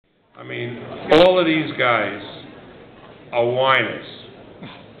I mean, all of these guys are whiners.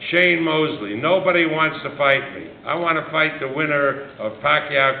 Shane Mosley, nobody wants to fight me. I want to fight the winner of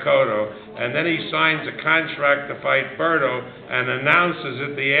Pacquiao Cotto, and then he signs a contract to fight Berto and announces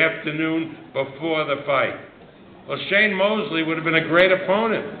it the afternoon before the fight. Well, Shane Mosley would have been a great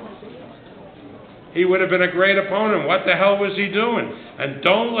opponent. He would have been a great opponent. What the hell was he doing? And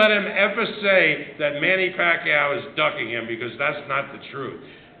don't let him ever say that Manny Pacquiao is ducking him, because that's not the truth.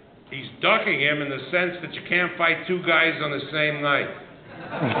 He's ducking him in the sense that you can't fight two guys on the same night.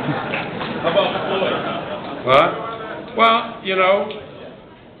 How about Floyd? What? Well, you know,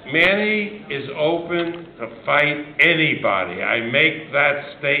 Manny is open to fight anybody. I make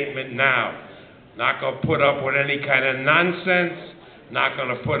that statement now. Not going to put up with any kind of nonsense. Not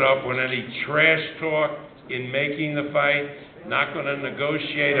going to put up with any trash talk in making the fight. Not going to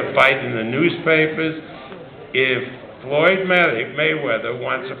negotiate a fight in the newspapers. If Floyd Mayweather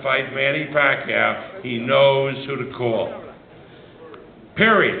wants to fight Manny Pacquiao, he knows who to call.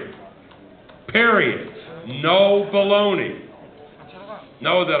 Period. Period. No baloney.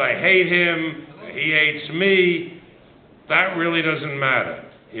 Know that I hate him, he hates me. That really doesn't matter.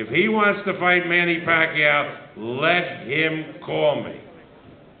 If he wants to fight Manny Pacquiao, let him call me.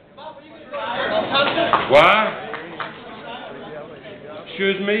 What?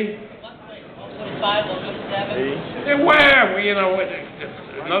 Excuse me? Where? Well, you know,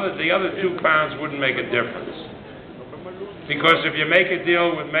 the other 2 pounds wouldn't make a difference. Because if you make a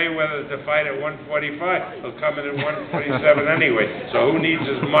deal with Mayweather to fight at 145, he'll come in at 147 anyway. So who needs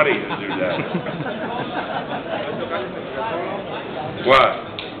his money to do that? What?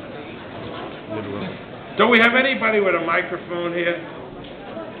 Do we have anybody with a microphone here?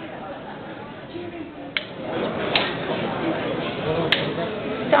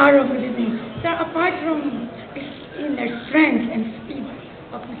 Arum, good evening. Sir, apart from in the strength and speed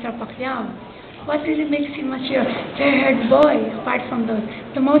of Mr. Pacquiao, what really makes him a fair-haired boy, apart from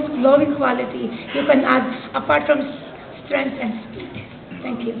the most glowing quality you can add, apart from strength and speed?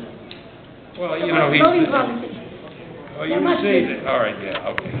 Thank you. Well, you know, he's... glowing quality. Oh, you see... All right,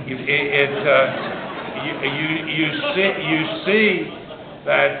 yeah, okay. You see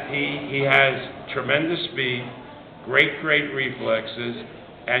that he has tremendous speed, great reflexes,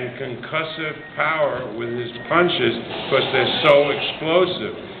 and concussive power with his punches because they're so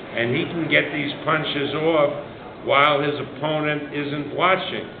explosive. And he can get these punches off while his opponent isn't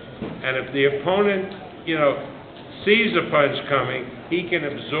watching. And if the opponent, you know, sees a punch coming, he can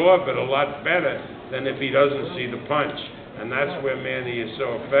absorb it a lot better than if he doesn't see the punch. And that's where Manny is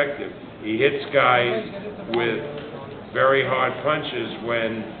so effective. He hits guys with very hard punches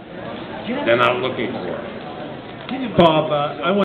when they're not looking for it. Bob, I want